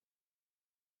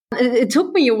It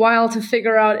took me a while to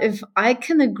figure out if I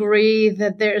can agree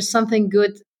that there is something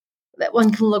good that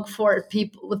one can look for at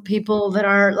people that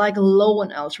are like low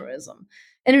in altruism.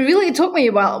 And it took me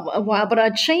a while, but I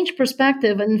changed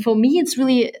perspective. And for me, it's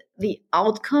really the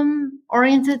outcome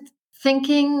oriented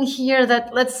thinking here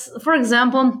that for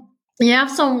example, you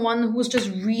have someone who's just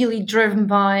really driven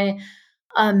by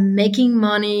making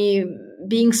money,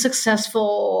 being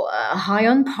successful, high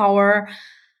on power,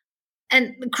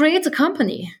 and creates a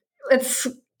company. It's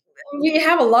We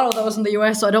have a lot of those in the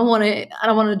US, so I don't want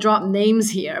to drop names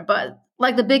here, but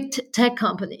like the big tech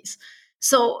companies.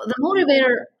 So the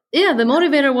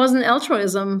motivator wasn't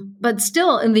altruism, but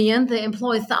still in the end they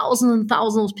employ thousands and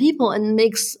thousands of people and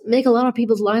make a lot of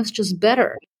people's lives just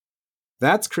better.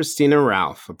 That's Christina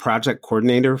Ralph, a project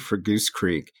coordinator for Goose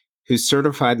Creek, who's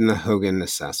certified in the Hogan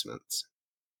assessments.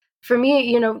 For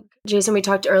me, Jason, we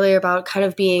talked earlier about kind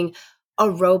of being a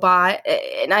robot.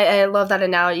 And I love that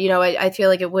analogy. I feel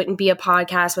like it wouldn't be a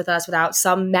podcast with us without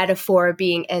some metaphor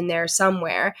being in there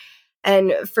somewhere.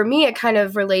 And for me, it kind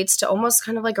of relates to almost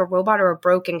kind of like a robot or a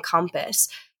broken compass.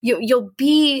 You'll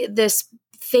be this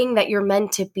thing that you're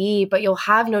meant to be, but you'll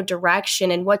have no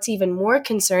direction. And what's even more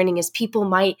concerning is people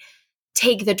might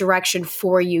take the direction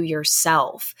for you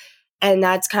yourself. And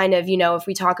that's kind of, if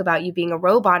we talk about you being a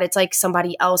robot, it's like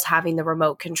somebody else having the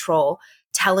remote control,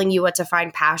 telling you what to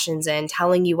find passions in,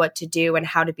 telling you what to do and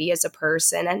how to be as a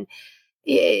person. And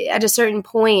at a certain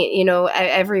point,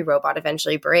 every robot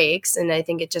eventually breaks. And I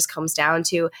think it just comes down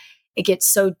to, it gets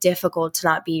so difficult to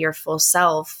not be your full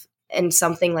self. And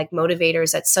something like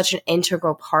motivators, that's such an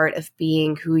integral part of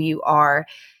being who you are.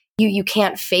 You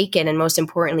can't fake it. And most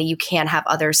importantly, you can't have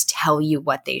others tell you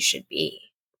what they should be.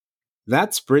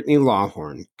 That's Brittany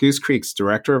Lawhorn, Goose Creek's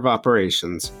Director of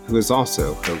Operations, who is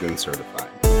also Hogan certified.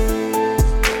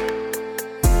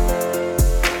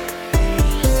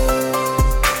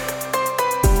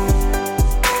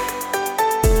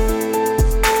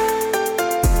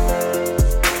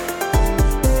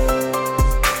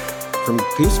 From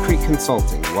Goose Creek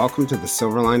Consulting, welcome to the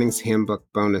Silver Linings Handbook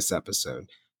bonus episode.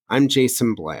 I'm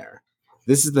Jason Blair.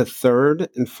 This is the third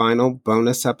and final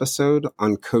bonus episode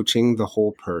on coaching the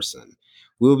whole person.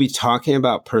 We'll be talking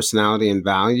about personality and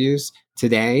values.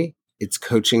 Today, it's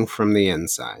coaching from the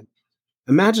inside.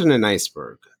 Imagine an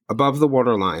iceberg. Above the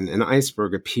waterline, an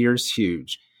iceberg appears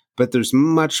huge, but there's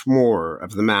much more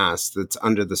of the mass that's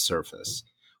under the surface.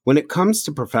 When it comes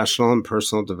to professional and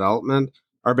personal development,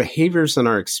 our behaviors and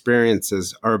our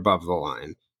experiences are above the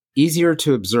line, easier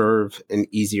to observe and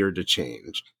easier to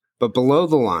change. But below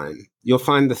the line, you'll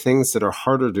find the things that are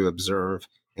harder to observe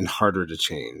and harder to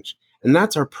change. And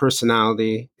that's our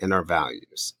personality and our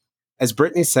values. As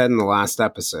Brittany said in the last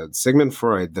episode, Sigmund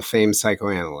Freud, the famed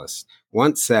psychoanalyst,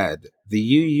 once said, "The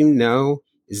you know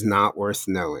is not worth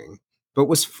knowing." But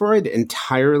was Freud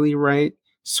entirely right?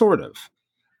 Sort of.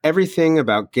 Everything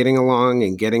about getting along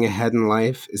and getting ahead in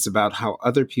life is about how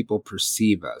other people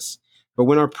perceive us. But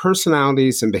when our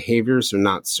personalities and behaviors are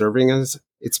not serving us,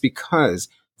 it's because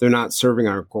they're not serving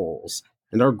our goals,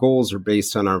 and our goals are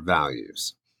based on our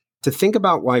values. To think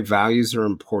about why values are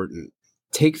important,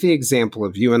 take the example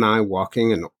of you and I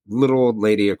walking a little old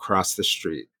lady across the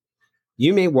street.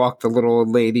 You may walk the little old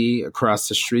lady across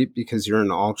the street because you're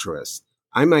an altruist.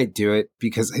 I might do it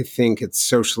because I think it's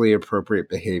socially appropriate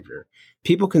behavior.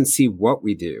 People can see what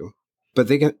we do, but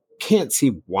they can't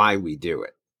see why we do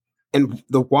it. And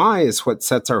the why is what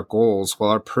sets our goals,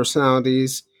 while our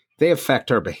personalities, they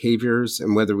affect our behaviors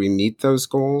and whether we meet those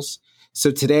goals. So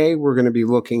today we're going to be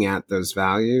looking at those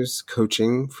values,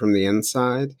 coaching from the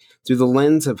inside, through the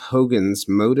lens of Hogan's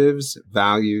motives,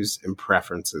 values, and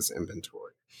preferences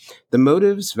inventory. The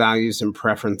motives, values, and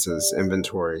preferences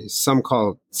inventory,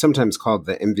 sometimes called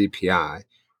the MVPI,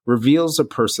 reveals a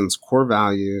person's core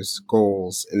values,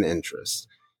 goals, and interests.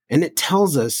 And it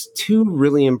tells us two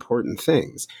really important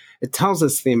things. It tells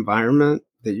us the environment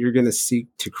that you're going to seek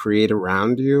to create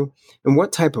around you and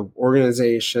what type of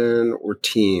organization or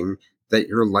team that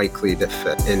you're likely to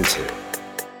fit into.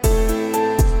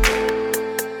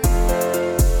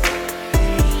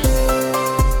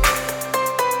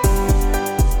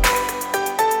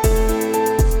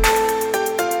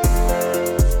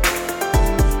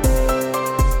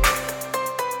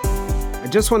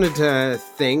 I just wanted to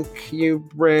thank you,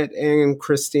 Britt and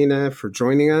Christina, for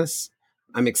joining us.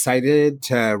 I'm excited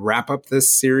to wrap up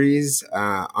this series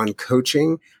on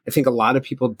coaching. I think a lot of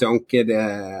people don't get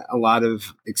a lot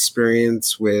of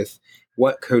experience with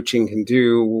what coaching can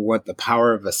do, what the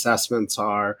power of assessments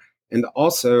are, and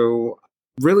also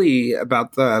really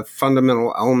about the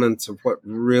fundamental elements of what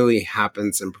really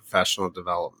happens in professional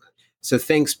development. So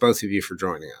thanks both of you for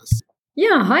joining us.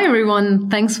 Yeah, hi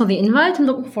everyone. Thanks for the invite and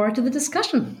looking forward to the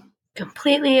discussion.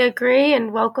 Completely agree,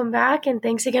 and welcome back, and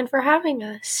thanks again for having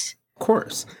us. Of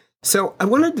course. So I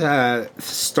wanted to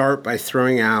start by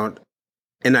throwing out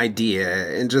an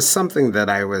idea and just something that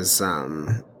I was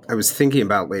thinking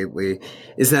about lately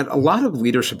is that a lot of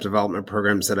leadership development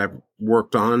programs that I've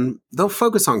worked on, they'll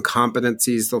focus on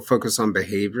competencies, they'll focus on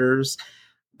behaviors,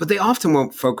 but they often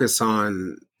won't focus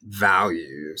on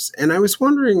values. And I was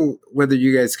wondering whether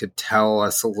you guys could tell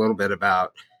us a little bit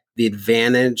about the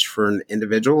advantage for an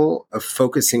individual of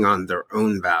focusing on their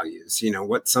own values,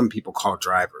 what some people call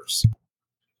drivers.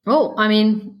 Oh,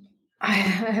 I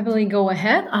heavily go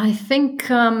ahead. I think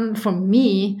for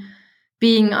me,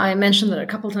 I mentioned that a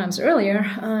couple times earlier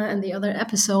in the other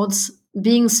episodes,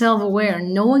 being self-aware,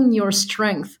 knowing your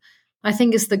strength, I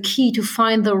think is the key to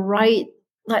find the right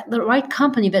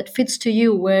company that fits to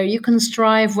you, where you can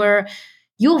strive, where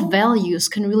your values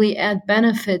can really add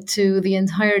benefit to the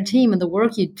entire team and the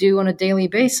work you do on a daily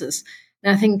basis.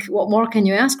 And I think, what more can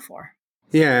you ask for?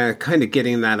 Yeah, kind of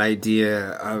getting that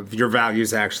idea of your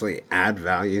values actually add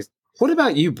values. What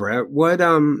about you, Brett?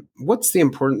 What's the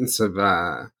importance of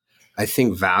I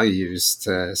think values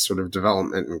to sort of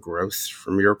development and growth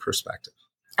from your perspective?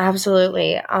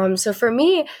 Absolutely. So for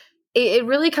me, it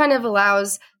really kind of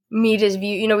allows me to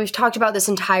view, we've talked about this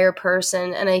entire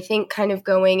person, and I think kind of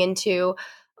going into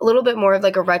a little bit more of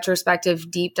like a retrospective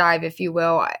deep dive, if you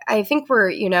will, I think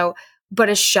we're, but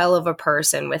a shell of a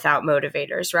person without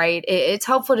motivators, right? It's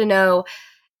helpful to know,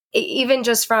 even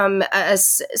just from a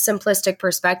simplistic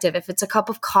perspective, if it's a cup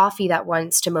of coffee that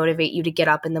wants to motivate you to get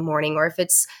up in the morning, or if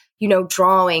it's,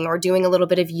 drawing or doing a little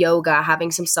bit of yoga,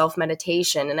 having some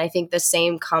self-meditation. And I think the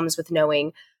same comes with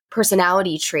knowing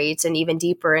personality traits, and even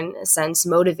deeper in a sense,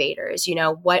 motivators.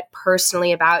 What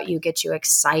personally about you gets you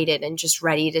excited and just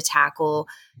ready to tackle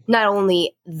not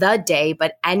only the day,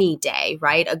 but any day,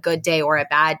 right? A good day or a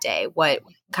bad day. What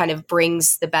kind of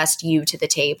brings the best you to the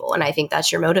table? And I think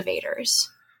that's your motivators.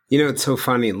 It's so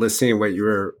funny listening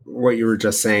to what you were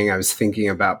just saying. I was thinking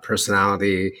about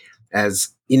personality as,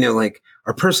 like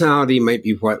our personality might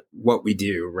be what we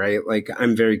do, right? Like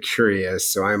I'm very curious,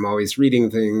 so I'm always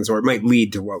reading things, or it might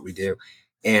lead to what we do.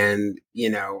 And,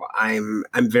 I'm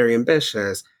very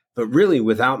ambitious, but really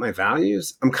without my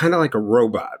values, I'm kind of like a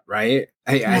robot, right?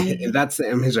 That's the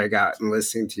image I got in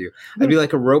listening to you. I'd be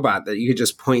like a robot that you could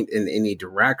just point in any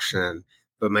direction.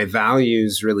 But my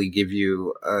values really give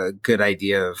you a good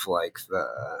idea of like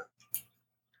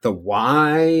the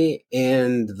why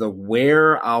and the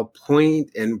where I'll point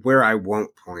and where I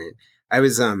won't point. I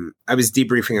was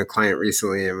debriefing a client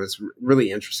recently, and it was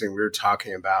really interesting. We were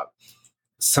talking about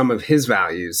some of his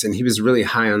values, and he was really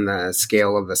high on the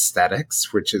scale of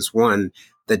aesthetics, which is one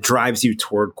that drives you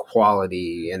toward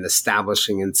quality and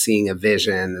establishing and seeing a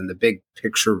vision and the big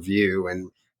picture view, and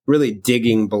really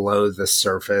digging below the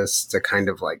surface to kind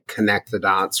of like connect the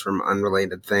dots from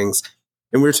unrelated things.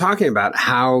 And we were talking about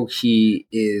how he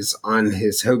is on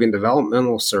his Hogan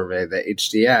Developmental Survey, the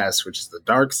HDS, which is the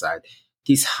dark side.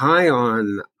 He's high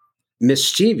on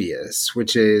mischievous,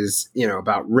 which is,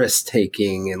 about risk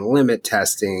taking and limit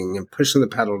testing and pushing the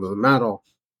pedal to the metal.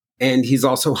 And he's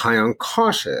also high on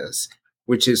cautious,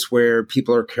 which is where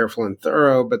people are careful and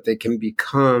thorough, but they can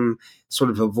become sort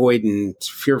of avoidant,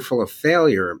 fearful of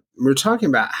failure. We're talking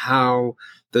about how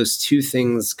those two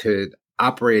things could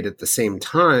operate at the same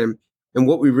time. And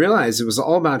what we realized, it was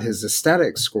all about his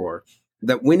aesthetic score,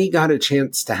 that when he got a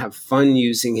chance to have fun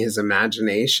using his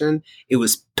imagination, it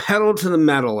was pedal to the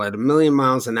metal at 1,000,000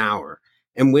 miles an hour.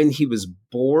 And when he was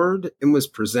bored and was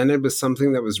presented with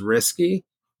something that was risky,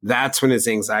 that's when his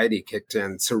anxiety kicked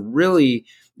in. So really,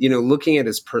 looking at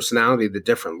his personality, the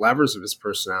different levers of his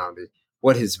personality,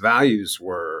 what his values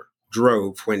were,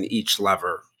 drove when each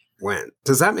lever went.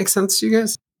 Does that make sense to you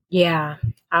guys? Yeah,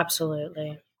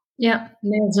 absolutely. Yeah,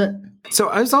 nails it. So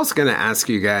I was also going to ask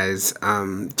you guys,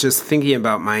 just thinking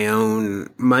about my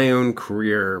own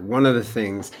career. One of the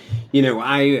things,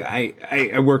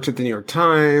 I worked at the New York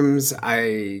Times.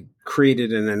 I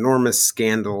created an enormous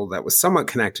scandal that was somewhat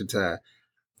connected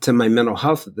to my mental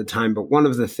health at the time. But one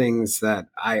of the things that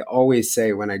I always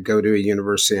say when I go to a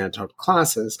university and I talk to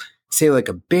classes, say like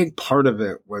a big part of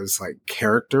it was like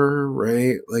character,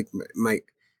 right? Like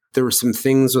there were some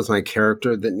things with my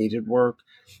character that needed work.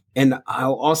 And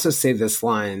I'll also say this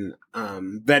line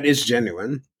that is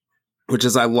genuine, which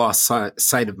is I lost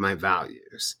sight of my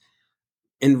values.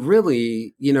 And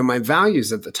really, my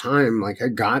values at the time, like I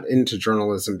got into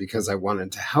journalism because I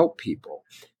wanted to help people.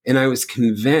 And I was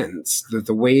convinced that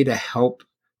the way to help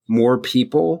more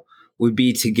people would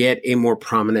be to get a more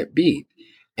prominent beat.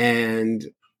 And,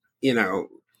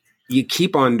 you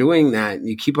keep on doing that and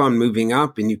you keep on moving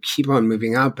up and you keep on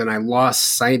moving up. And I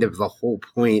lost sight of the whole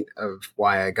point of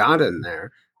why I got in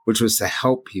there, which was to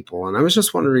help people. And I was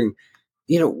just wondering,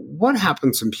 what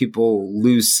happens when people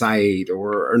lose sight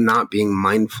or are not being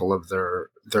mindful of their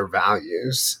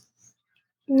values?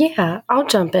 Yeah, I'll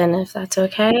jump in if that's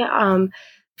okay.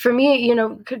 For me,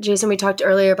 Jason, we talked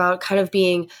earlier about kind of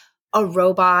being a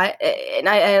robot. And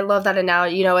I love that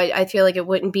analogy. I feel like it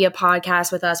wouldn't be a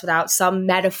podcast with us without some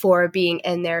metaphor being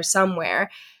in there somewhere.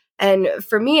 And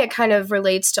for me, it kind of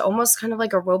relates to almost kind of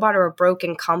like a robot or a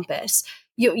broken compass.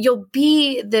 You'll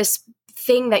be this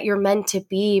thing that you're meant to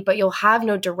be, but you'll have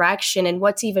no direction. And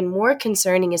what's even more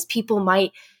concerning is people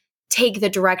might take the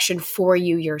direction for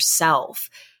you yourself.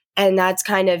 And that's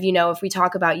kind of, if we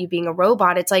talk about you being a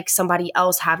robot, it's like somebody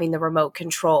else having the remote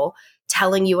control,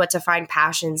 telling you what to find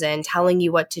passions in, telling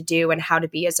you what to do and how to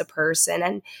be as a person.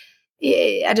 And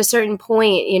at a certain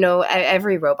point,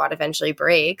 every robot eventually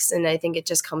breaks. And I think it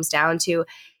just comes down to,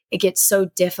 it gets so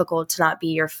difficult to not be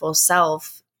your full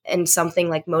self. And something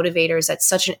like motivators, that's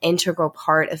such an integral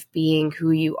part of being who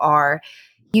you are.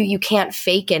 You can't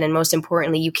fake it. And most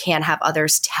importantly, you can't have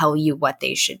others tell you what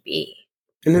they should be.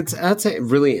 And that's a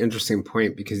really interesting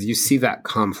point, because you see that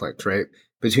conflict, right?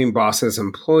 Between bosses and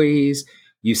employees.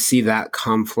 You see that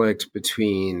conflict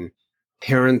between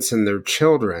parents and their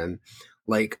children.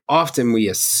 Like, often we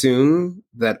assume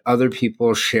that other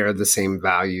people share the same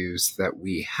values that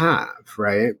we have,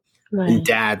 right? Right. And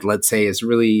dad, let's say, is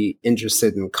really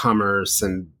interested in commerce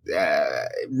and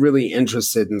really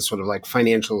interested in sort of like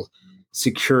financial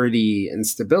security and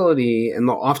stability. And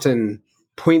they'll often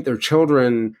point their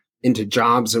children into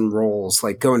jobs and roles,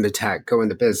 like go into tech, go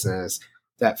into business,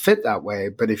 that fit that way.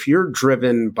 But if you're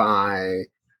driven by,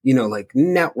 like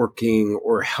networking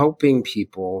or helping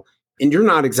people, and you're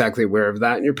not exactly aware of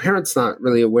that, and your parents not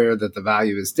really aware that the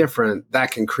value is different,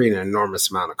 that can create an enormous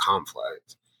amount of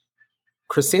conflict.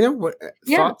 Christina, what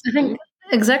thoughts? I think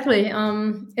exactly.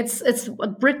 It's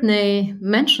what Brittany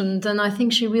mentioned, and I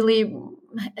think she really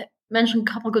mentioned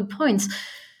a couple good points,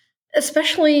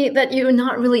 especially that you're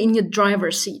not really in your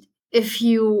driver's seat. If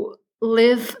you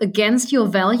live against your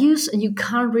values and you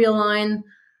can't realign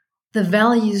the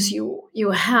values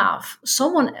you have,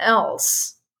 someone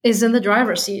else is in the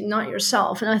driver's seat, not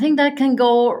yourself. And I think that can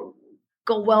go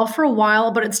well for a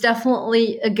while, but it's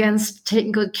definitely against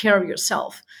taking good care of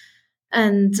yourself.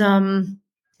 And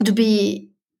to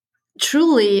be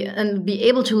truly and be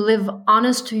able to live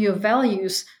honest to your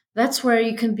values, that's where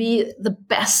you can be the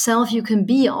best self you can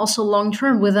be also long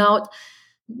term, without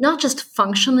not just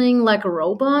functioning like a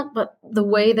robot, but the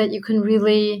way that you can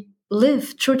really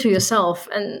live true to yourself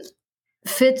and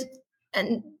fit.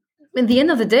 And at the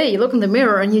end of the day, you look in the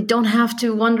mirror and you don't have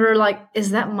to wonder, like,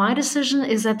 is that my decision?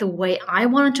 Is that the way I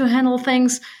wanted to handle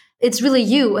things? It's really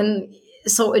you. And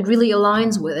so it really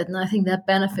aligns with it. And I think that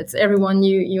benefits everyone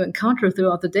you encounter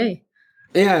throughout the day.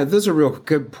 Yeah, those are real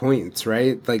good points,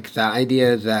 right? Like the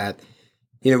idea that,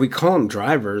 we call them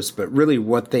drivers, but really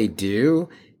what they do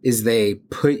is they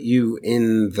put you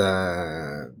in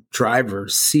the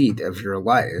driver's seat of your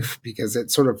life, because it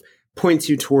sort of points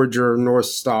you towards your North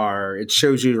Star. It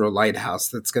shows you your lighthouse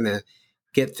that's going to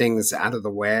get things out of the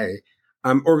way.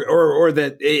 Or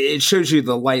that it shows you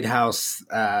the lighthouse,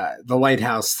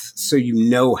 so you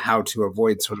know how to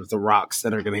avoid sort of the rocks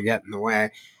that are going to get in the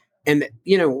way. And,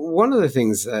 one of the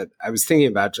things that I was thinking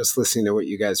about just listening to what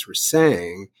you guys were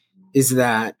saying is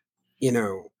that,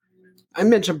 I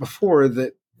mentioned before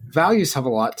that values have a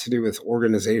lot to do with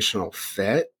organizational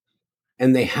fit,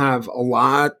 and they have a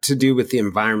lot to do with the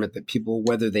environment that people,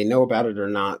 whether they know about it or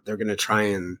not, they're going to try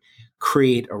and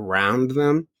create around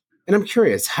them. And I'm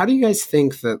curious, how do you guys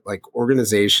think that like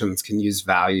organizations can use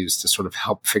values to sort of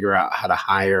help figure out how to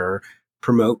hire,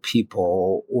 promote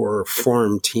people, or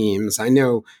form teams? I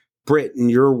know, Britt, in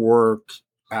your work,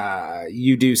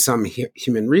 you do some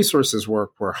human resources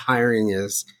work where hiring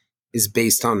is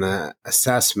based on the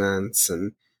assessments.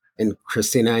 And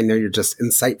Christina, I know you're just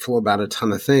insightful about a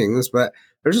ton of things, but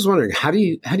I was just wondering, how do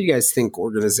you guys think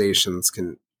organizations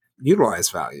can utilize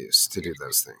values to do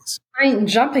those things? I'm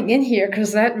jumping in here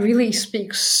because that really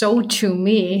speaks so to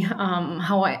me,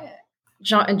 how I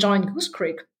joined Goose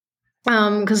Creek.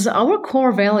 Because our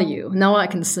core value, now I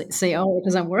can say our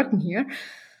because I'm working here,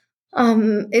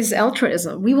 is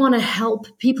altruism. We want to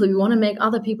help people. We want to make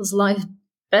other people's life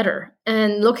better.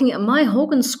 And looking at my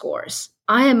Hogan scores,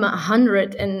 I am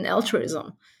 100 in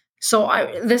altruism. So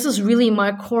this is really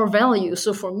my core value.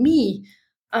 So for me,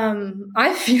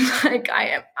 I feel like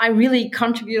I really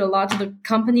contribute a lot to the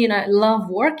company, and I love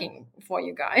working for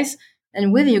you guys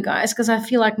and with you guys because I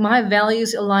feel like my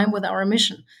values align with our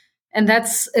mission. And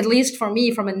that's, at least for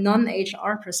me, from a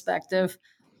non-HR perspective,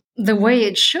 the way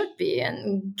it should be.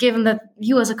 And given that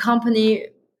you as a company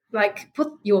like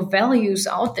put your values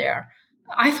out there,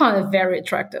 I found it very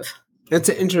attractive. It's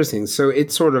interesting. So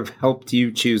it sort of helped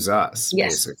you choose us,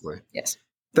 Yes. basically. Yes.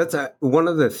 That's one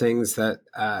of the things that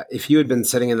if you had been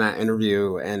sitting in that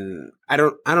interview, and I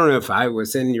don't know if I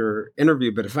was in your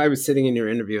interview, but if I was sitting in your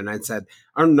interview and I'd said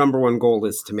our number one goal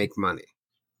is to make money,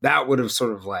 that would have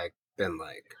sort of like been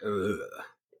like, ugh.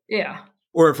 Yeah.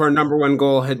 Or if our number one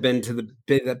goal had been to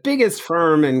the biggest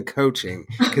firm in coaching,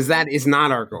 because that is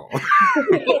not our goal.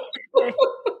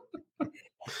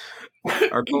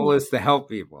 Our goal is to help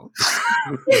people.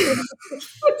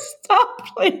 Stop,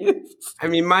 please. I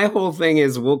mean, my whole thing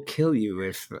is we'll kill you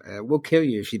if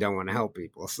you don't want to help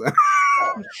people. So.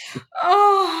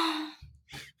 Oh.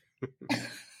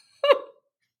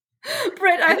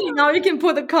 Brett, I think now you can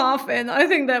put a cough in. I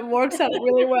think that works out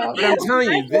really well. But I'm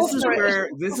telling you,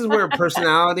 this is where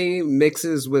personality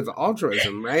mixes with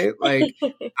altruism, right? Like,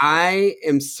 I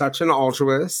am such an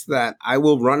altruist that I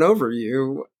will run over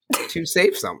you to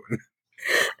save someone.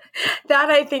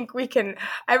 That I think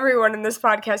everyone in this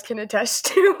podcast can attest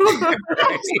to.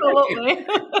 Absolutely.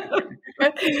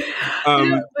 But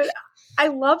I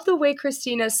love the way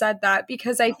Christina said that,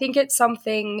 because I think it's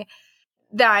something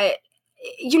that,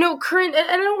 current,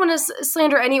 and I don't want to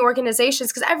slander any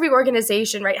organizations, because every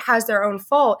organization, right, has their own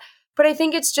fault. But I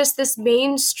think it's just this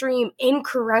mainstream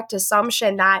incorrect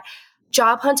assumption that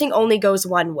job hunting only goes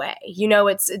one way.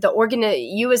 It's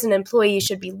you as an employee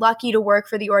should be lucky to work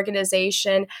for the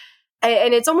organization.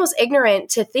 And it's almost ignorant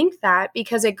to think that,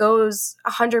 because it goes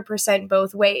 100%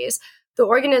 both ways. The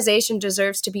organization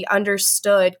deserves to be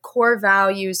understood, core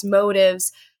values,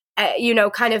 motives,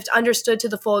 kind of understood to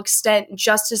the full extent,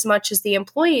 just as much as the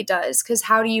employee does. Because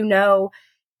how do you know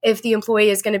if the employee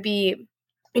is going to be,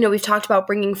 we've talked about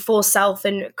bringing full self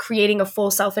and creating a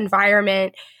full self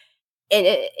environment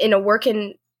in a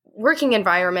working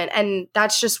environment. And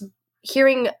that's just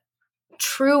hearing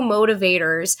true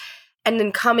motivators, and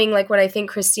then coming, like what I think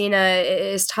Christina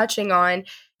is touching on,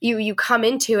 you come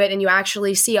into it and you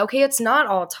actually see, okay, it's not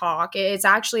all talk. It's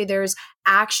actually, there's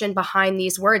action behind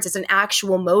these words. It's an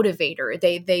actual motivator.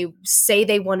 They say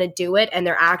they want to do it and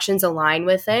their actions align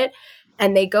with it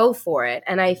and they go for it.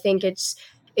 And I think it's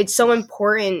so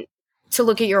important to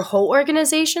look at your whole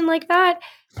organization like that.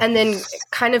 And then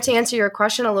kind of to answer your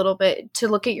question a little bit, to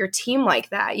look at your team like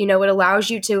that. It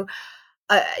allows you to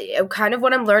kind of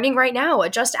what I'm learning right now,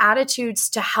 adjust attitudes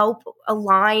to help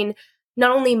align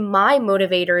not only my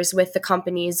motivators with the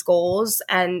company's goals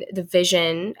and the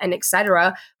vision and et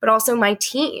cetera, but also my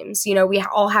teams. We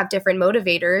all have different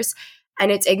motivators,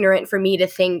 and it's ignorant for me to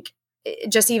think,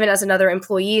 just even as another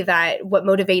employee, that what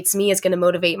motivates me is going to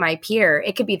motivate my peer.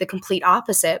 It could be the complete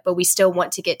opposite, but we still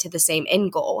want to get to the same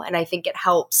end goal. And I think it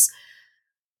helps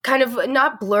kind of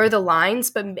not blur the lines,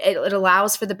 but it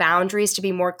allows for the boundaries to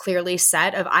be more clearly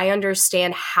set of, I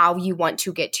understand how you want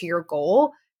to get to your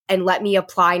goal, and let me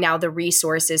apply now the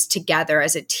resources together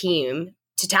as a team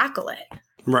to tackle it.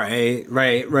 Right.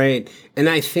 And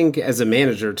I think as a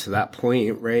manager, to that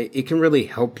point, right, it can really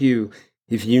help you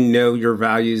if you know your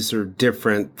values are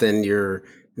different than your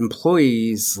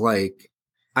employees. Like,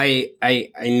 I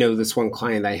know this one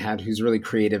client I had who's really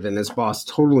creative, and his boss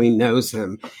totally knows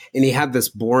him. And he had this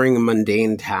boring,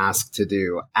 mundane task to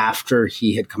do after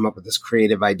he had come up with this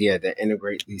creative idea to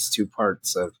integrate these two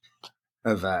parts of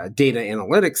a data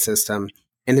analytics system.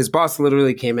 And his boss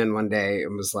literally came in one day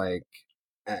and was like,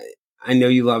 I know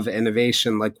you love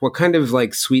innovation. Like, what kind of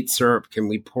like sweet syrup can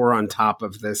we pour on top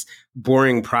of this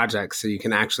boring project so you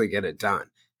can actually get it done?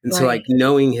 And so like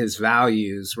knowing his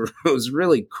values was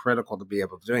really critical to be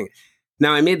able to doing it.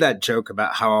 Now, I made that joke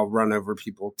about how I'll run over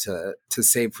people to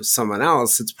save for someone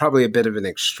else. It's probably a bit of an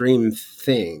extreme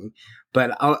thing,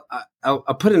 but I'll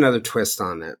put another twist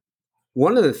on it.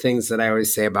 One of the things that I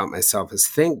always say about myself is,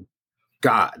 thank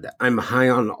God I'm high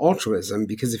on altruism,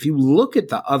 because if you look at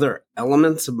the other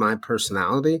elements of my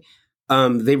personality,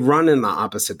 they run in the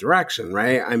opposite direction,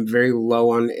 right? I'm very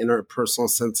low on interpersonal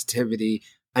sensitivity.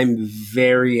 I'm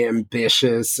very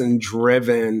ambitious and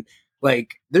driven.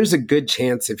 Like, there's a good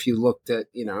chance if you looked at,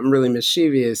 I'm really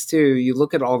mischievous too. You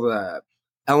look at all the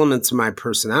elements of my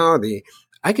personality,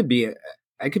 I could be a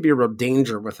real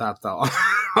danger without the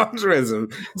altruism.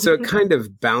 So it kind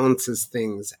of balances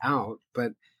things out.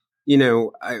 But,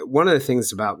 one of the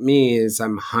things about me is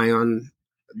I'm high on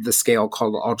the scale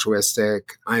called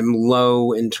altruistic. I'm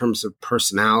low in terms of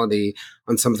personality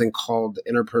on something called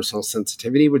interpersonal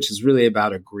sensitivity, which is really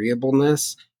about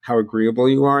agreeableness, how agreeable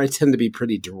you are. I tend to be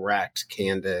pretty direct,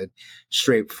 candid,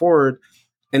 straightforward.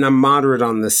 and I'm moderate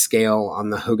on the scale on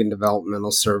the Hogan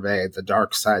Developmental Survey, the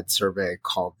Dark Side Survey,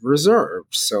 called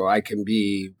reserved. So I can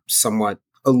be somewhat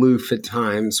aloof at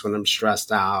times when I'm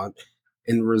stressed out,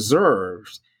 and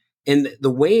reserved. And the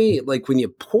way, like when you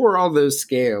pour all those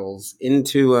scales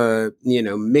into a,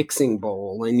 mixing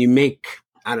bowl and you make,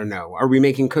 I don't know, are we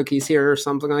making cookies here or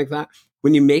something like that?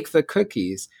 When you make the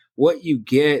cookies, what you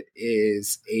get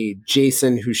is a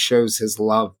Jason who shows his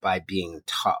love by being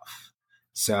tough.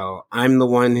 So I'm the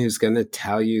one who's going to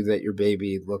tell you that your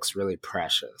baby looks really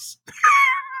precious.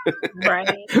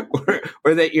 Right.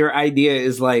 or that your idea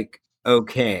is like,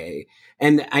 okay.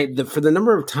 And for the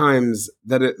number of times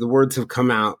that the words have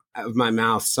come out of my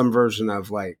mouth, some version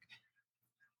of like,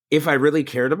 if I really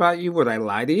cared about you, would I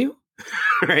lie to you?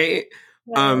 Right.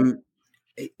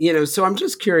 So I'm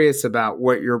just curious about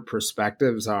what your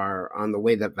perspectives are on the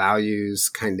way that values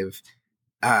kind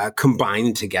of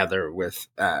combine together with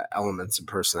elements of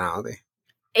personality.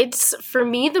 It's, for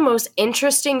me, the most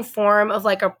interesting form of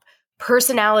like a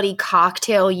personality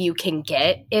cocktail you can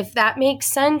get, if that makes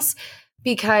sense,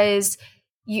 because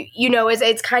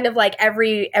it's kind of like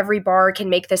every bar can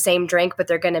make the same drink, but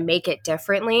they're going to make it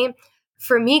differently.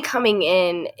 For me, coming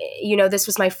in, this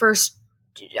was my first,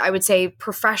 I would say,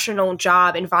 professional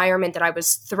job environment that I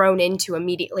was thrown into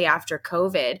immediately after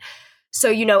COVID. So,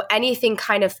 anything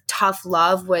kind of tough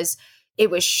love was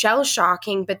shell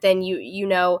shocking, but then you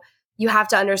have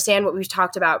to understand what we've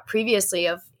talked about previously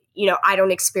of, I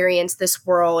don't experience this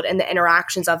world and the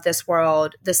interactions of this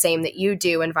world the same that you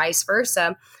do, and vice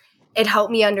versa. It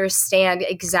helped me understand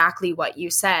exactly what you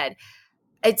said.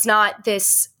 It's not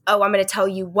this, oh, I'm going to tell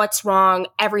you what's wrong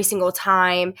every single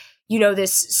time,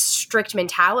 this strict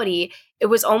mentality. It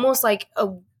was almost like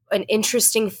an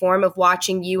interesting form of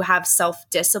watching you have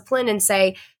self-discipline and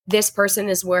say, this person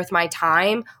is worth my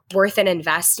time, worth an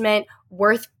investment,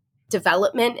 worth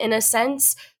development in a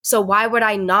sense. So why would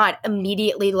I not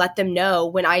immediately let them know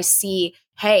when I see,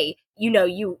 hey,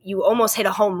 you almost hit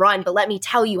a home run, but let me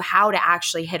tell you how to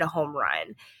actually hit a home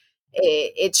run.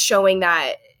 It's showing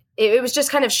that it was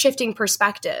just kind of shifting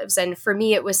perspectives. And for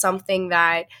me, it was something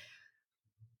that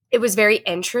it was very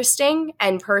interesting.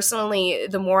 And personally,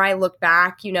 the more I look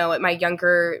back, at my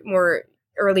younger, more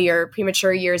earlier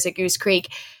premature years at Goose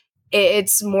Creek,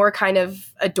 it's more kind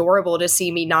of adorable to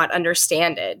see me not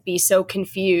understand it, be so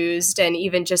confused. And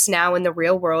even just now in the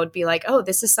real world, be like, oh,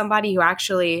 this is somebody who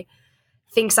actually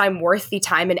thinks I'm worth the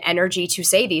time and energy to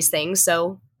say these things.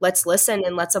 So let's listen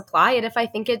and let's apply it if I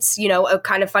think it's,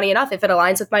 kind of funny enough, if it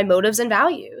aligns with my motives and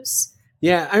values.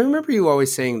 Yeah, I remember you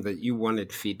always saying that you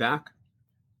wanted feedback.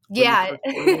 Yeah,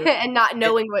 and not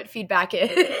knowing what feedback is.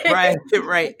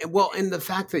 Right. Well, and the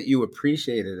fact that you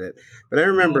appreciated it. But I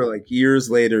remember like years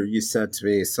later, you said to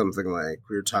me something like,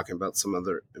 we were talking about some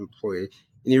other employee,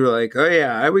 and you were like, oh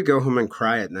yeah, I would go home and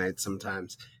cry at night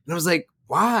sometimes. And I was like,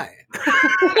 why?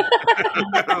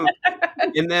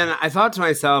 And then I thought to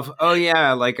myself, oh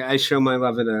yeah, like I show my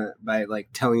love by like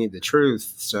telling you the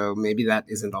truth. So maybe that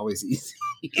isn't always easy.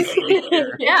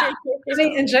 Yeah.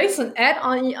 And Jason, add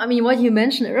on, what you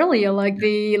mentioned earlier, like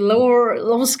the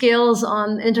low scales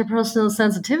on interpersonal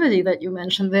sensitivity that you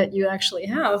mentioned that you actually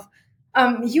have.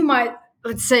 You might,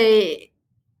 let's say,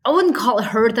 I wouldn't call it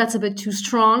hurt, that's a bit too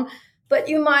strong, but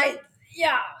you might,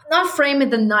 not frame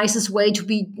it the nicest way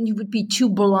you would be too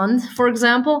blunt, for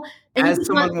example. And as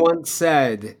someone once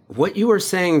said, what you are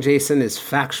saying, Jason, is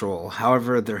factual.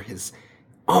 However, there is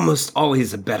almost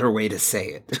always a better way to say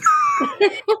it.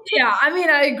 Yeah,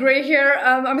 I agree here.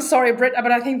 I'm sorry, Britt,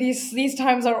 but I think these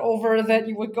times are over that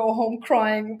you would go home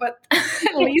crying. But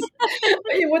at least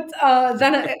you would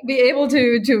then be able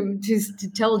to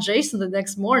tell Jason the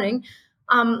next morning.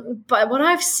 But what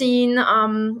I've seen,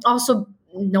 also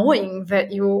knowing that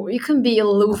you can be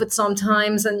aloof at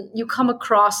sometimes, and you come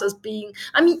across as being,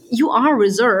 you are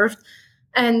reserved,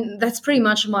 and that's pretty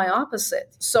much my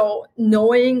opposite. So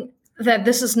knowing that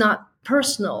this is not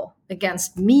personal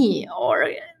against me,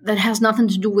 or that has nothing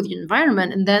to do with the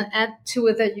environment, and then add to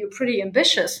it that you're pretty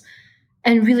ambitious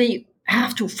and really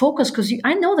have to focus, because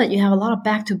I know that you have a lot of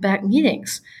back-to-back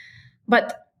meetings,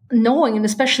 but knowing and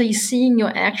especially seeing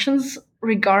your actions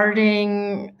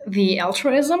regarding the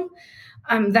altruism,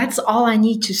 that's all I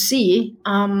need to see.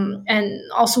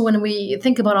 And also when we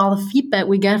think about all the feedback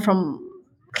we get from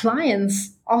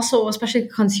clients, also especially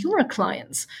consumer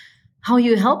clients, how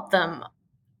you help them,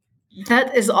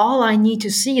 that is all I need to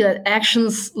see, that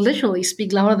actions literally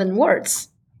speak louder than words.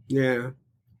 Yeah,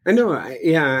 I know.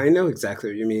 I know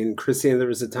exactly what you mean. Christine, there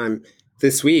was a time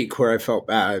this week where I felt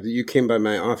bad. You came by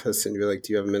my office and you were like,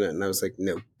 do you have a minute? And I was like,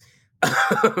 no.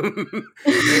 And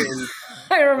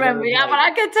I remember, yeah, but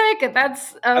I can take it.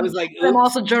 That's I was like, I'm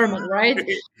also German, right?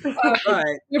 but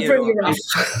You're pretty rough.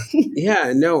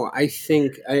 yeah, no, I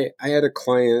think I had a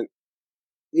client,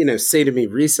 say to me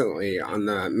recently on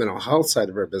the mental health side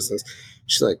of her business,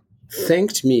 she's like,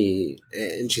 thanked me,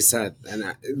 and she said,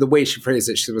 the way she phrased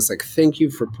it, she was like, "Thank you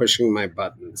for pushing my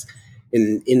buttons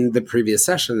in the previous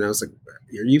session." And I was like,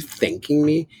 "Are you thanking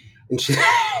me?" And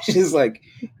she's like,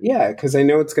 "Yeah, because I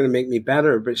know it's going to make me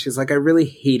better." But she's like, "I really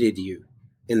hated you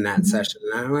in that session."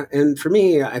 And for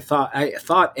me, I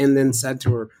thought, and then said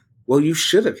to her, "Well, you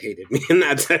should have hated me in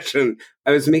that session.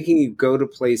 I was making you go to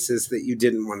places that you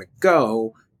didn't want to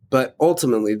go." But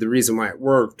ultimately, the reason why it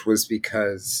worked was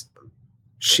because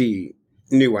she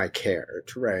knew I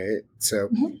cared, right? So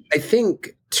I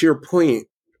think, to your point,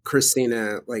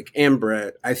 Christina, like, and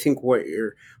Brett, I think what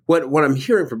I'm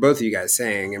hearing from both of you guys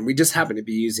saying, and we just happen to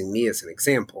be using me as an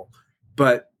example,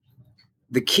 but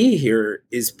the key here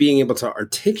is being able to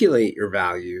articulate your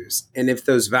values. And if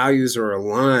those values are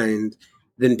aligned,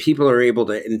 then people are able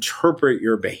to interpret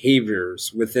your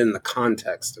behaviors within the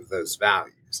context of those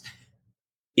values.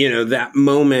 That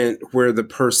moment where the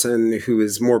person who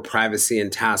is more privacy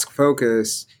and task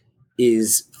focused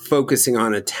is focusing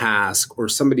on a task, or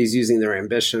somebody's using their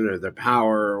ambition or their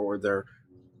power or their,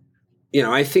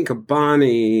 I think of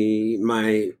Bonnie,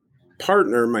 my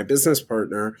partner, my business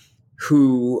partner,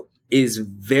 who is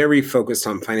very focused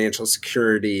on financial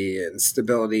security and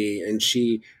stability. And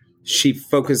she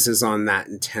focuses on that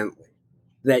intently.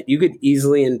 That you could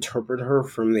easily interpret her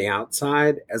from the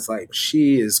outside as like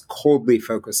she is coldly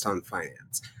focused on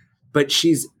finance, but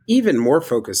she's even more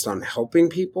focused on helping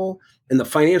people. And the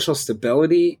financial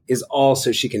stability is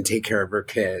also she can take care of her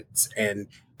kids and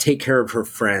take care of her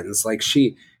friends. Like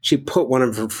she put one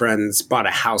of her friends, bought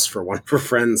a house for one of her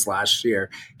friends last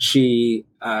year. She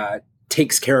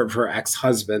takes care of her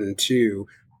ex-husband too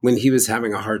when he was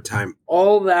having a hard time.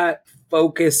 All that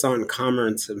focus on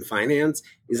commerce and finance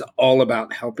is all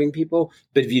about helping people.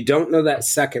 But if you don't know that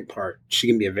second part, she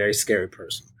can be a very scary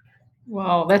person.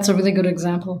 Wow, that's a really good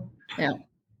example. Yeah.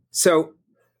 So,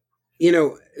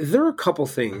 there are a couple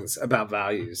things about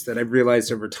values that I've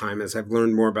realized over time as I've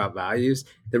learned more about values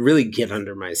that really get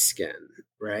under my skin,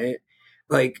 right?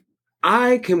 Like,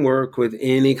 I can work with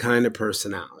any kind of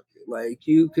personality. Like,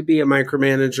 you could be a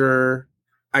micromanager,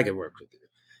 I could work with you.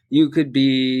 You could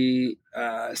be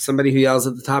somebody who yells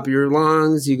at the top of your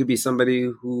lungs. You could be somebody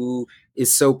who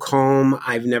is so calm,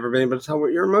 I've never been able to tell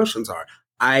what your emotions are.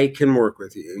 I can work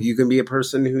with you. You can be a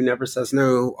person who never says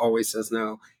no, always says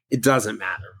no. It doesn't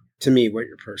matter to me what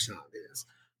your personality is.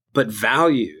 But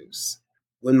values,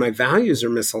 when my values are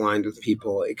misaligned with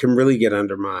people, it can really get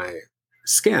under my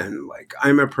skin. Like,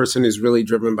 I'm a person who's really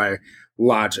driven by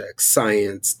logic,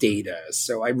 science, data.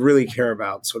 So I really care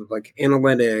about sort of like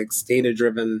analytics,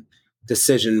 data-driven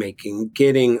decision-making,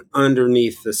 getting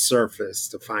underneath the surface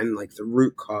to find like the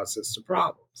root causes to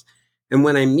problems. And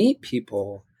when I meet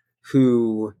people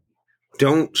who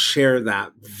don't share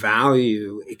that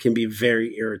value, it can be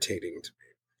very irritating to me.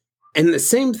 And the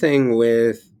same thing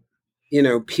with,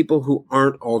 people who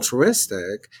aren't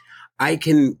altruistic. I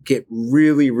can get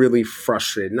really, really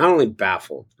frustrated, not only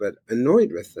baffled, but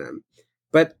annoyed with them.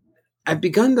 But I've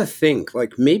begun to think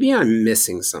like maybe I'm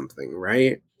missing something,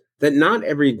 right? That not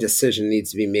every decision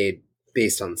needs to be made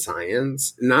based on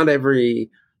science. Not every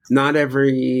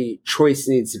choice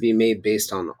needs to be made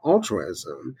based on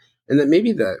altruism. And that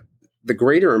maybe the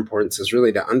greater importance is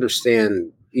really to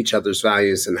understand each other's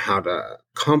values and how to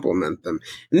complement them.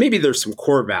 And maybe there's some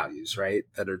core values, right,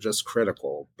 that are just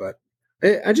critical. But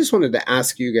I just wanted to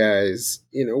ask you guys,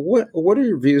 what are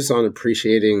your views on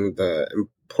appreciating the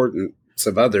importance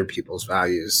of other people's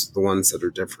values, the ones that are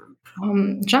different?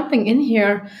 Jumping in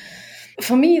here,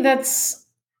 for me,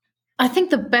 I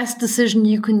think the best decision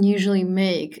you can usually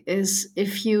make is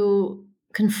if you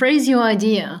can phrase your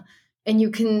idea and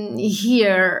you can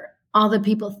hear other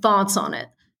people's thoughts on it.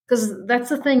 Because that's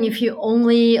the thing, if you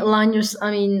only align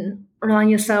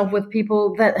yourself with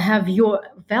people that have your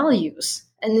values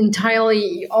and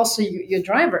entirely also your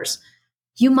drivers,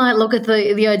 you might look at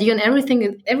the idea and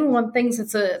everyone thinks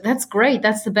that's great.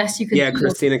 That's the best you can do. Yeah,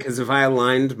 Christina, because if I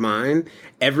aligned mine,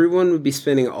 everyone would be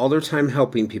spending all their time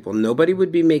helping people. Nobody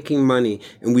would be making money,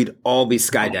 and we'd all be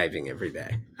skydiving every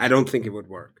day. I don't think it would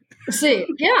work. See,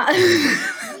 yeah.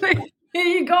 Here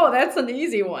you go. That's an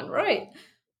easy one, right?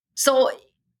 So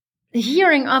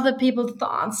hearing other people's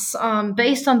thoughts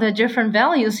based on their different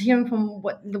values, hearing from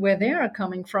where they are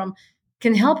coming from,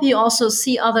 can help you also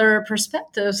see other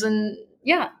perspectives and,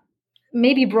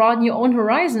 maybe broaden your own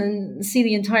horizon and see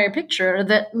the entire picture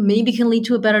that maybe can lead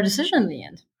to a better decision in the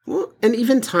end. Well, And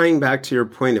even tying back to your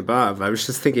point above, I was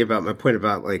just thinking about my point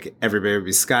about like everybody would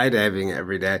be skydiving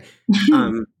every day,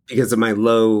 because of my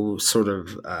low sort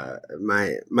of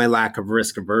my lack of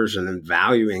risk aversion and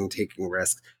valuing taking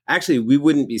risks. Actually, we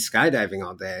wouldn't be skydiving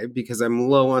all day because I'm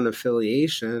low on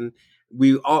affiliation.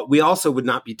 We also would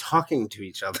not be talking to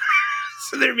each other,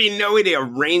 so there'd be no way to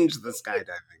arrange the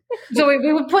skydiving. So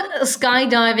we would put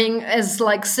skydiving as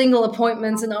like single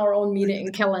appointments in our own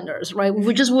meeting calendars, right?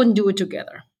 We just wouldn't do it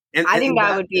together. And I think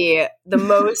that would be the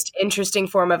most interesting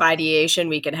form of ideation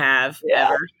we could have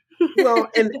ever. Well,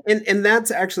 and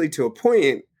that's actually to a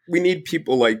point. We need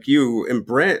people like you and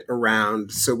Brett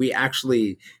around so we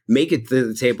actually make it to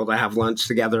the table to have lunch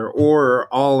together, or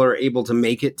all are able to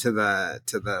make it to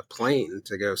the plane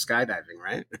to go skydiving,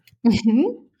 right?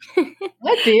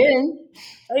 I did.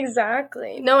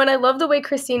 Exactly. No, and I love the way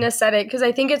Christina said it, because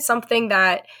I think it's something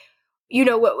that,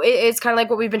 it's kind of like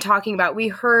what we've been talking about. We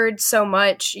heard so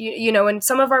much, in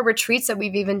some of our retreats that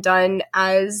we've even done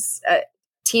as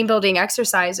team building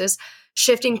exercises,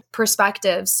 shifting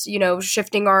perspectives,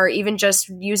 shifting our, even just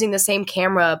using the same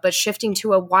camera, but shifting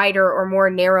to a wider or more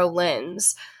narrow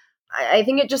lens. I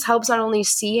think it just helps not only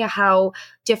see how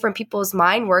different people's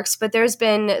mind works, but there's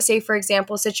been, say, for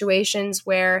example, situations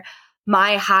where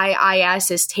my high IS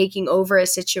is taking over a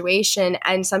situation,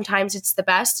 and sometimes it's the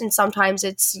best, and sometimes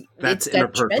that's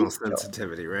interpersonal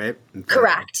sensitivity, right?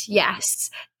 Correct. Yes.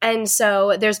 And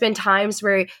so there's been times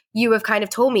where you have kind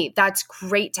of told me that's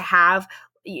great to have,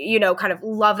 kind of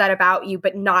love that about you,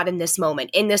 but not in this moment.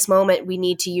 In this moment, we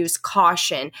need to use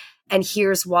caution, and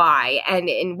here's why,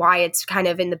 and why it's kind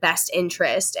of in the best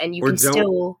interest. And you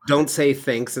don't say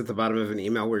thanks at the bottom of an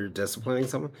email where you're disciplining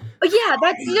someone. But yeah,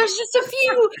 there's just a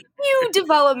few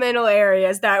developmental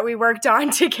areas that we worked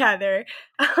on together.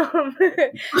 But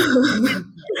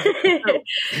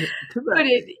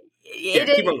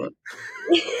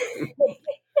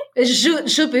it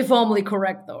should be formally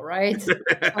correct, though, right?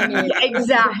 I mean,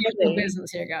 exactly.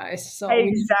 Business here, guys. So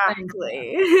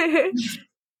exactly.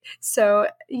 So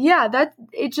yeah, that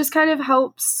it just kind of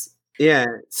helps. Yeah.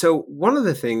 So one of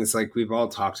the things, like we've all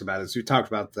talked about, is we talked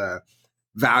about the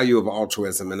value of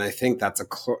altruism, and I think that's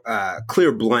a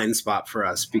clear blind spot for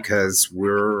us because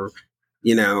we're,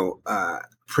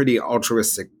 pretty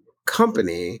altruistic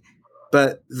company.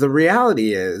 But the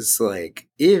reality is, like,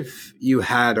 if you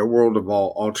had a world of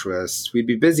all altruists, we'd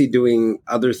be busy doing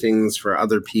other things for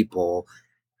other people.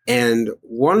 And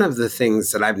one of the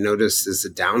things that I've noticed is the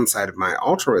downside of my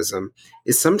altruism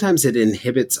is sometimes it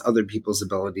inhibits other people's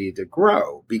ability to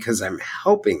grow because I'm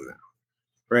helping them,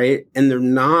 right? And they're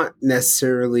not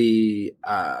necessarily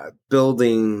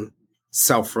building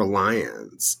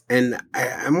self-reliance. And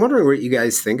I'm wondering what you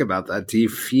guys think about that. Do you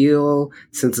feel,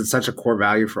 since it's such a core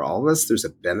value for all of us, there's a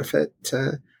benefit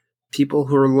to people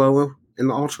who are low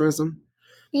in altruism?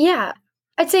 Yeah,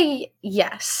 I'd say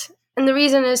yes. And the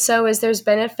reason is there's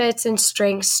benefits and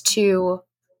strengths to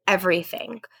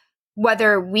everything,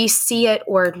 whether we see it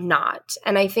or not.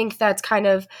 And I think that's kind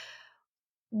of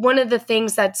one of the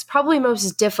things that's probably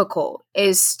most difficult,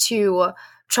 is to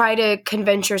try to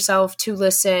convince yourself to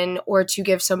listen or to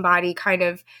give somebody kind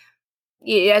of,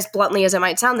 as bluntly as it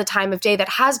might sound, the time of day that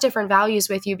has different values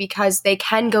with you, because they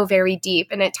can go very deep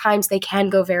and at times they can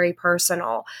go very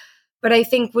personal. But I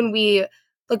think when we,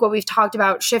 like what we've talked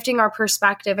about, shifting our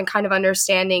perspective and kind of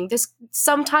understanding this,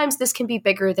 sometimes this can be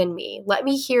bigger than me. Let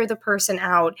me hear the person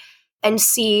out and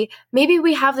see, maybe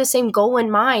we have the same goal in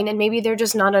mind and maybe they're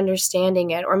just not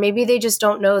understanding it. Or maybe they just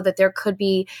don't know that there could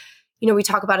be, we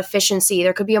talk about efficiency.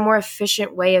 There could be a more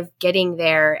efficient way of getting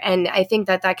there. And I think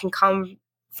that can come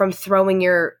from throwing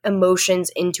your emotions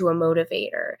into a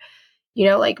motivator.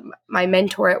 Like my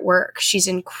mentor at work, she's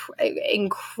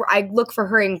I look for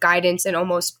her in guidance in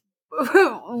almost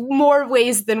more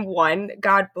ways than one.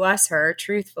 God bless her,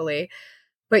 truthfully.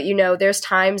 But, there's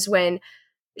times when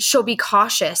she'll be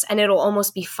cautious and it'll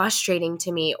almost be frustrating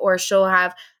to me, or she'll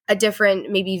have a different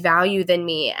maybe value than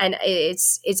me. And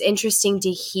it's interesting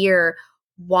to hear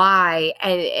why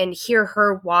and hear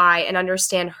her why and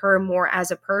understand her more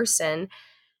as a person.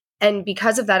 And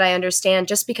because of that, I understand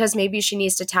just because maybe she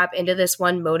needs to tap into this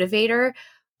one motivator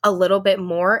a little bit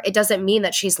more, it doesn't mean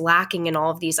that she's lacking in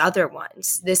all of these other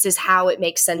ones. This is how it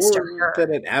makes sense to her. That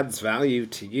it adds value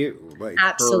to you. Like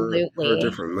absolutely. Her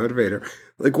different motivator.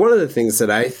 Like one of the things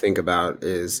that I think about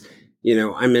is,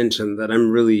 I mentioned that I'm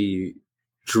really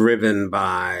driven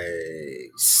by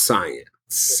science.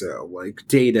 So like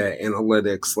data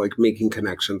analytics, like making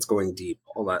connections, going deep,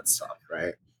 all that stuff,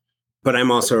 right? But I'm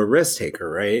also a risk taker,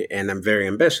 right? And I'm very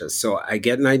ambitious. So I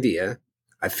get an idea,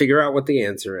 I figure out what the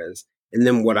answer is, And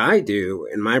then what I do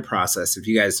in my process, if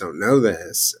you guys don't know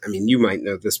this, I mean, you might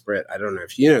know this, Britt. I don't know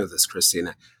if you know this,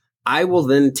 Christina. I will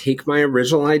then take my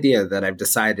original idea that I've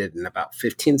decided in about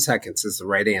 15 seconds is the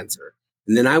right answer.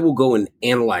 And then I will go and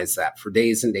analyze that for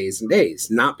days and days and days,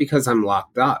 not because I'm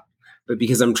locked up, but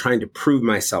because I'm trying to prove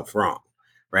myself wrong,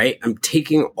 right? I'm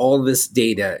taking all this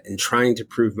data and trying to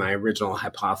prove my original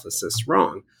hypothesis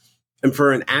wrong. And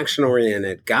for an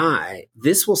action-oriented guy,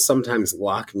 this will sometimes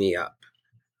lock me up.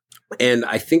 And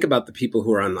I think about the people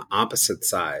who are on the opposite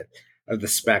side of the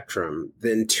spectrum.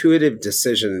 The intuitive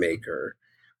decision maker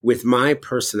with my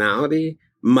personality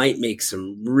might make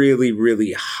some really,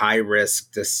 really high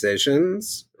risk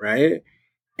decisions, right?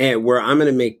 And where I'm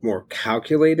going to make more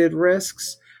calculated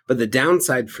risks. But the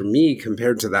downside for me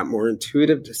compared to that more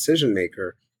intuitive decision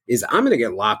maker is I'm going to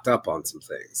get locked up on some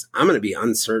things. I'm going to be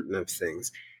uncertain of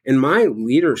things. And my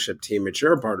leadership team, which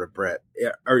you're a part of, Britt,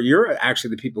 you're actually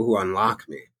the people who unlock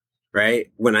me. Right?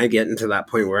 When I get into that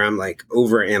point where I'm like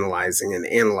over analyzing and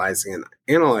analyzing and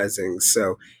analyzing.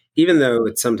 So even though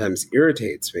it sometimes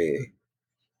irritates me,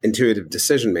 intuitive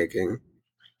decision making,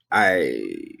 I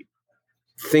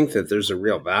think that there's a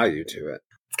real value to it.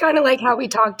 It's kind of like how we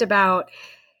talked about,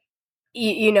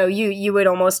 you would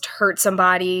almost hurt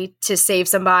somebody to save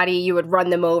somebody. You would run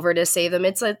them over to save them.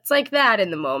 It's like that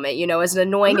in the moment, as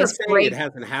annoying as it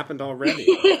hasn't happened already.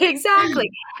 Exactly.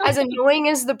 As annoying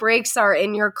as the brakes are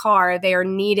in your car, they are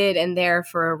needed and there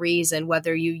for a reason,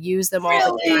 whether you use them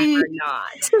all the time or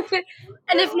not.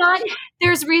 And if not,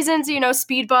 there's reasons,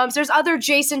 speed bumps. There's other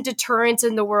Jason deterrents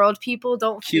in the world. People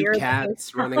don't fear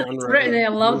cats running on the road. I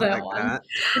love that one.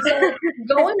 So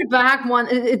going back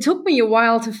it took me a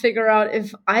while to figure out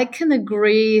if I can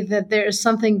agree that there's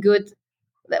something good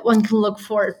that one can look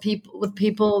for at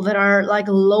people that are like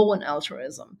low in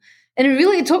altruism. And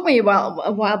it took me a while,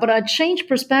 but I changed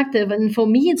perspective. And for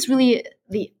me, it's really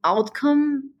the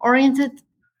outcome oriented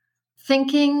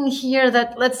thinking here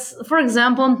that for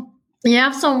example, you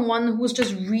have someone who's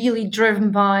just really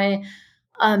driven by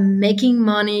making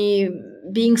money,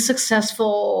 being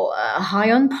successful, high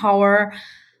on power,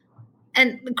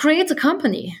 and creates a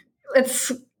company.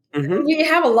 We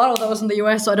have a lot of those in the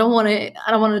US, so I don't want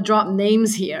to drop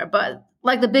names here, but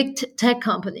like the big tech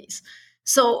companies.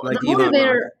 So like the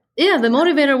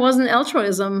motivator wasn't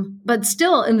altruism, but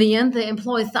still in the end they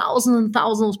employ thousands and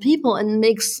thousands of people and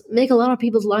make a lot of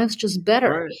people's lives just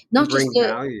better. Right. Not bring just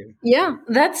value. Yeah,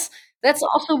 that's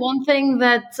also one thing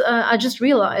that I just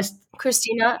realized.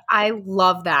 Christina, I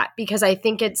love that because I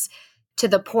think it's to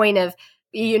the point of,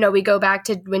 we go back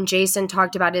to when Jason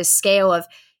talked about his scale of,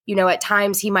 at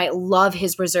times he might love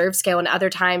his reserve scale and other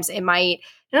times it might,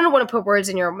 and I don't want to put words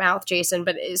in your mouth, Jason,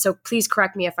 but so please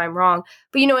correct me if I'm wrong.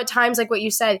 But, at times, like what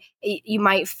you said, you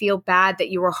might feel bad that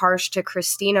you were harsh to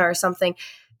Christina or something.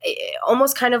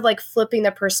 Almost kind of like flipping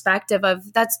the perspective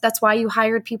of that's why you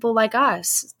hired people like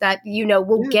us that,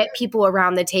 will get people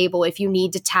around the table if you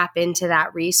need to tap into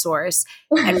that resource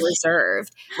and reserve.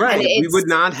 Right. And we would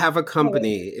not have a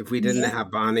company if we didn't have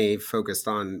Bonnie focused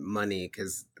on money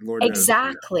because Lord knows.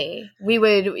 Exactly. We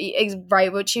would,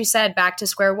 right, what you said, back to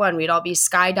square one. We'd all be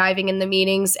skydiving in the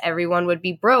meetings. Everyone would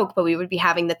be broke, but we would be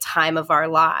having the time of our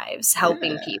lives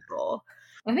helping people.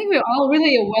 I think we're all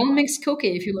really a well-mixed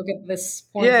cookie if you look at this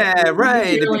point. Yeah,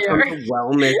 right. It becomes a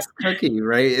well-mixed cookie,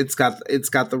 right? It's got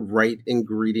the right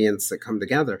ingredients that come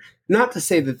together. Not to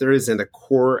say that there isn't a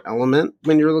core element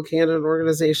when you're looking at an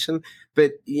organization,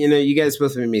 but you guys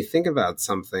both made me think about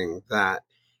something that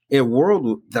in a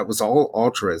world that was all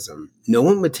altruism, no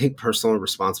one would take personal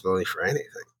responsibility for anything.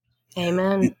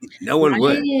 Amen. No one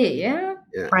would. Yeah.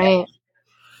 Right.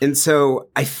 And so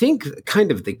I think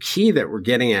kind of the key that we're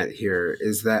getting at here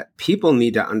is that people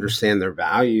need to understand their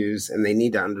values and they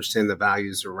need to understand the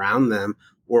values around them,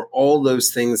 or all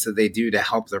those things that they do to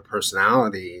help their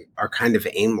personality are kind of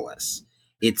aimless.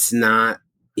 It's not,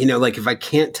 like if I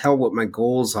can't tell what my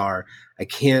goals are,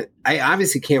 I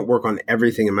obviously can't work on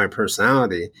everything in my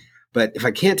personality, but if I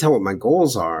can't tell what my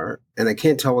goals are and I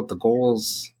can't tell what the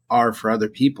goals are for other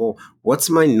people,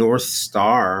 what's my North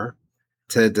Star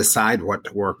to decide what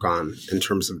to work on in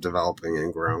terms of developing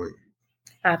and growing?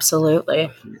 Absolutely.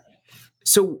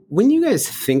 So when you guys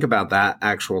think about that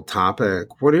actual topic,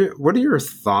 what are your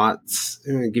thoughts?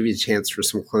 I'm going to give you a chance for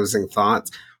some closing thoughts.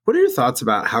 What are your thoughts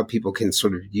about how people can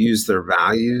sort of use their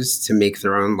values to make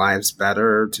their own lives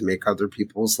better, to make other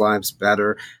people's lives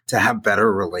better, to have better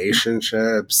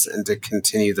relationships, and to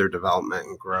continue their development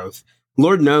and growth?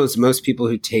 Lord knows most people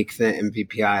who take the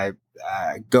MBPI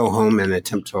go home and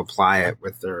attempt to apply it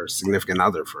with their significant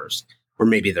other first, or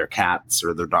maybe their cats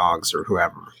or their dogs or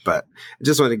whoever. But I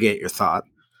just want to get your thought.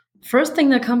 First thing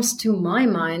that comes to my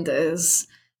mind is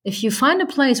If you find a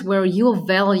place where your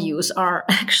values are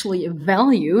actually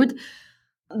valued,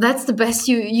 that's the best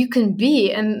you can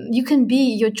be, and you can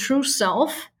be your true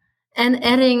self and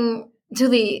adding to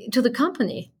the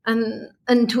company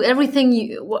and to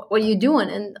everything what you're doing,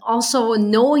 and also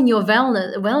knowing your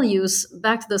values,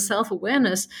 back to the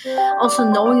self-awareness,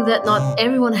 also knowing that not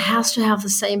everyone has to have the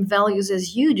same values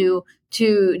as you do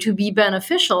to be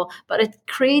beneficial, but it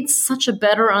creates such a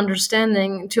better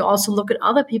understanding to also look at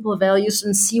other people's values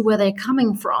and see where they're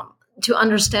coming from, to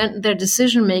understand their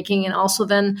decision making, and also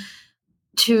then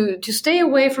to stay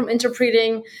away from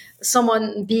interpreting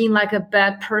someone being like a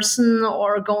bad person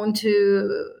or going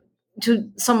to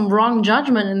some wrong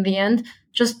judgment in the end,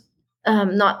 just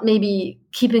not maybe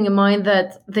keeping in mind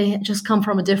that they just come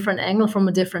from a different angle, from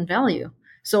a different value.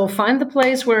 So find the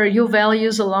place where your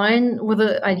values align with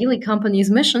the ideally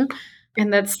company's mission,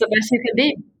 and that's the best you can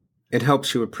be. It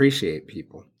helps you appreciate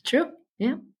people. True.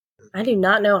 Yeah. I do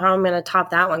not know how I'm going to top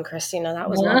that one, Christina. That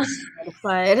was not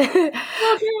satisfied.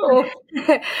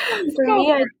 For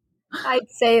me, I'd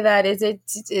say that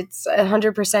it's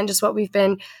 100% just what we've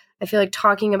been, I feel like,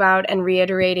 talking about and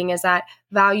reiterating, is that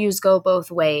values go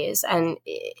both ways. And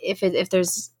if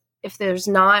there's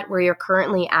not where you're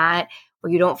currently at,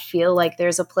 where you don't feel like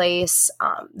there's a place,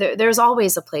 there's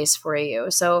always a place for you.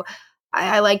 So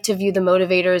I like to view the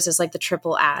motivators as like the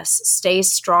triple S. Stay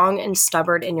strong and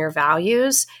stubborn in your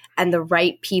values, and the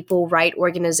right people, right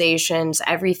organizations,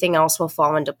 everything else will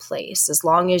fall into place. As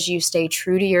long as you stay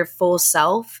true to your full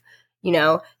self,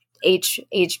 HPI,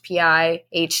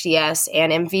 HDS,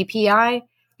 and MVPI,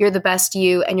 you're the best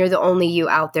you, and you're the only you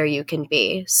out there you can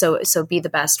be. So be the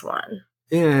best one.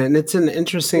 Yeah, and it's an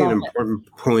interesting and important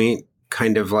point,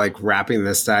 kind of like wrapping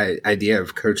this idea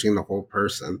of coaching the whole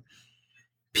person.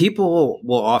 People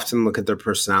will often look at their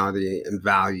personality and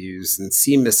values and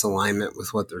see misalignment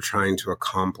with what they're trying to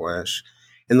accomplish.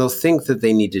 And they'll think that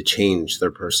they need to change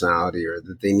their personality, or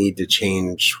that they need to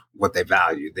change what they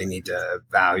value. They need to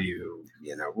value,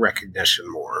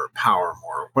 recognition more, power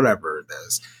more, whatever it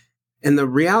is. And the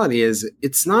reality is,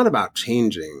 it's not about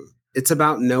changing. It's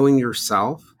about knowing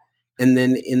yourself. And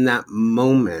then in that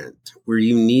moment where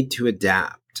you need to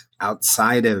adapt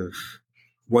outside of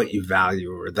what you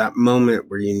value, or that moment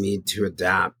where you need to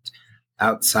adapt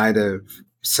outside of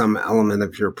some element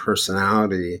of your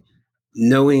personality,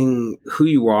 knowing who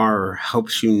you are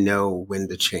helps you know when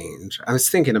to change. I was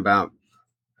thinking about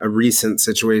a recent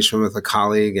situation with a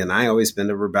colleague, and I always bend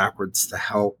over backwards to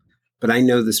help, but I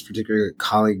know this particular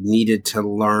colleague needed to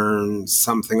learn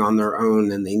something on their own,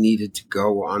 and they needed to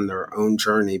go on their own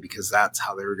journey because that's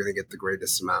how they were going to get the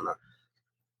greatest amount of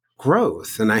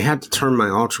growth. And I had to turn my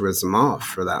altruism off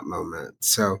for that moment.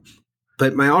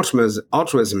 But my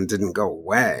altruism didn't go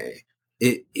away.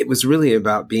 It was really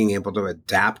about being able to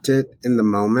adapt it in the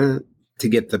moment to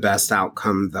get the best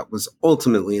outcome that was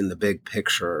ultimately in the big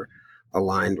picture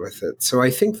aligned with it. So I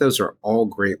think those are all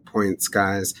great points,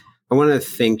 guys. I want to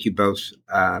thank you both,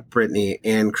 Brittany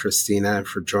and Christina,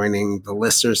 for joining the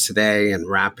listeners today and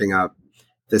wrapping up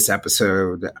this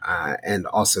episode and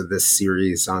also this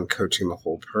series on coaching the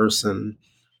whole person.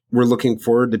 We're looking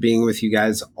forward to being with you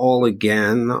guys all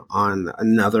again on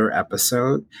another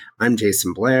episode. I'm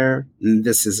Jason Blair, and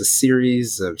this is a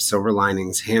series of Silver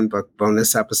Linings Handbook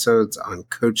bonus episodes on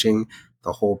coaching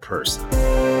the whole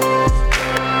person.